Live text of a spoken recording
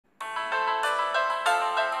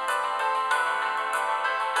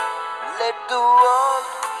let the world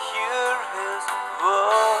hear his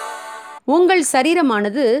word. உங்கள்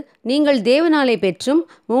சரீரமானது நீங்கள் தேவனாலே பெற்றும்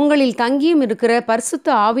உங்களில் தங்கியும் இருக்கிற பரிசுத்த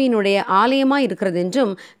ஆவியினுடைய ஆலயமாய்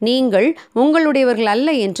இருக்கிறதென்றும் நீங்கள் உங்களுடையவர்கள்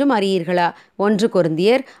அல்ல என்றும் அறியீர்களா? 1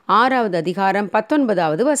 கொரிந்தியர் 6வது அதிகாரம்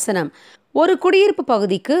 19வது வசனம். ஒரு குடியிருப்பு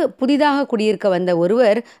பகுதிக்கு புதிதாக குடியிருக்க வந்த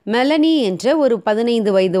ஒருவர் மெலனி என்ற ஒரு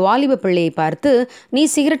 15 வயது வாலிப பிள்ளையை பார்த்து, நீ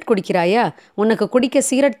சிகரெட் குடிக்கிறாயா? உனக்கு குடிக்க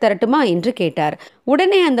சிகரெட் தரட்டுமா என்று கேட்டார்.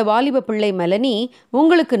 உடனே அந்த வாலிப பிள்ளை மெலனி,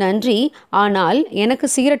 உங்களுக்கு நன்றி, ஆனால் எனக்கு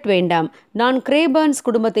சிகரெட் வேண்டாம், நான் கிரேபர்ன்ஸ்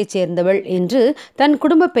குடும்பத்தைச் சேர்ந்தவள் என்று தன்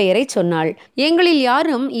குடும்ப பெயரை சொன்னாள். எங்களில்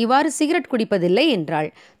யாரும் இவ்வாறு சிகரெட் குடிப்பதில்லை என்றாள்.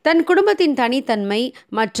 தன் குடும்பத்தின் தனித்தன்மை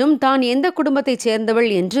மற்றும் தான் எந்த குடும்பத்தைச் சேர்ந்தவள்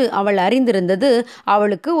என்று அவள் அறிந்திருந்தது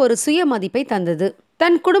அவளுக்கு ஒரு சுய மதிப்பை தந்தது.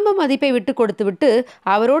 தன் குடும்ப மதிப்பை விட்டு கொடுத்துவிட்டு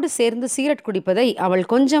அவரோடு சேர்ந்து சிகரெட் குடிப்பதை அவள்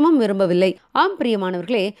கொஞ்சமும் விரும்பவில்லை. ஆம்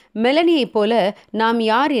பிரியமானவர்களே, மெலனியைப் போல நாம்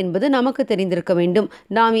யார் என்பது நமக்கு தெரிந்திருக்க வேண்டும்.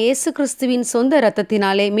 நாம் இயேசு கிறிஸ்துவின் சொந்த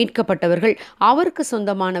இரத்தத்தினாலே மீட்கப்பட்டவர்கள், அவருக்கு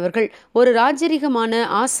சொந்தமானவர்கள், ஒரு ராஜரீகமான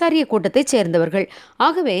ஆசாரிய கூட்டத்தைச் சேர்ந்தவர்கள்.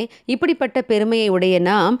 ஆகவே இப்படிப்பட்ட பெருமையை உடைய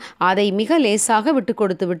நாம் அதை மிக லேசாக விட்டு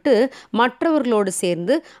கொடுத்துவிட்டு மற்றவர்களோடு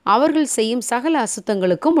சேர்ந்து அவர்கள் செய்யும் சகல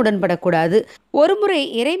அசுத்தங்களுக்கும் உடன்படக்கூடாது. ஒருமுறை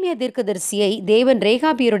எரேமியா தீர்க்கதரிசியை தேவன்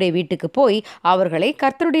ரேகாபியருடைய வீட்டுக்கு போய் அவர்களை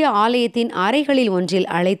கர்த்தருடைய ஆலயத்தின் அறைகளில் ஒன்றில்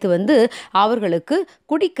அழைத்து வந்து அவர்களுக்கு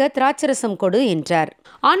குடிக்க திராட்சரசம் கொடு என்றார்.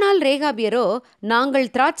 ஆனால் ரேகாபியரோ, நாங்கள்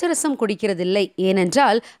திராட்சரசம் குடிக்கிறதில்லை,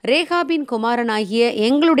 ஏனென்றால் ரேகாபின் குமாரனாகிய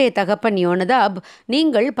எங்களுடைய தகப்பன் யோனதாப்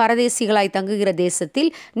நீங்கள் பரதேசிகளாய் தங்குகிற தேசத்தில்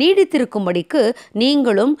நீடித்திருக்கும்படிக்கு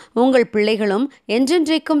நீங்களும் உங்கள் பிள்ளைகளும்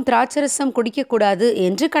என்றென்றைக்கும் திராட்சரசம் குடிக்கக்கூடாது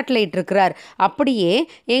என்று கட்டளையிட்டிருக்கிறார். அப்படியே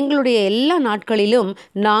எங்களுடைய எல்லா நாட்களிலும்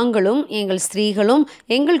நாங்களும் எங்கள் ஸ்திரீகளும்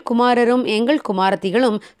எங்கள் குமாரரும் எங்கள்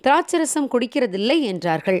குமாரத்திகளும் திராட்சரசம் குடிக்கிறதில்லை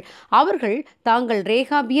என்றார்கள். அவர்கள் தாங்கள்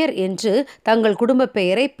ரேகாபியர் என்று தங்கள் குடும்ப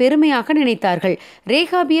பெயரை பெருமையாக நினைத்தார்கள்.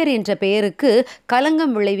 ரேகாபியர் என்ற பெயருக்கு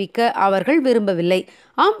கலங்கம் விளைவிக்க அவர்கள் விரும்பவில்லை.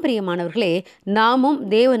 ஆம் பிரியமானவர்களே, நாமும்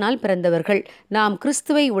தேவனால் பிறந்தவர்கள், நாம்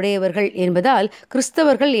கிறிஸ்துவை உடையவர்கள் என்பதால்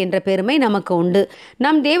கிறிஸ்தவர்கள் என்ற பெருமை நமக்கு உண்டு.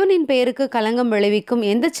 நாம் தேவனின் பெயருக்கு கலங்கம் விளைவிக்கும்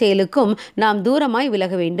எந்த செயலுக்கும் நாம் தூரமாய்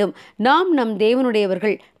விலக வேண்டும். நாம் நம்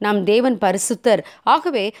தேவனுடையவர்கள், நம் தேவன் பரிசுத்தர்.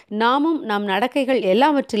 ஆகவே நாமும் நம் நடக்கைகள்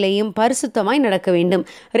எல்லாவற்றிலேயும் பரிசுத்தமாய் நடக்க வேண்டும்.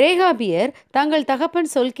 ரேகாபியர் தங்கள்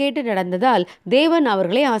தகப்பன் சொல் கேட்டு நடந்ததால் தேவன்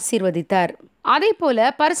அவர்களை ஆசீர்வதித்தார். அதேபோல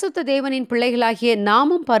பரிசுத்த தேவனின் பிள்ளைகளாகிய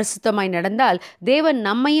நாமும் பரிசுத்தமாய் நடந்தால் தேவன்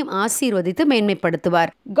நம்மையும் ஆசீர்வதித்து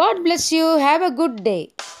மேன்மைப்படுத்துவார். God bless you. Have a good day.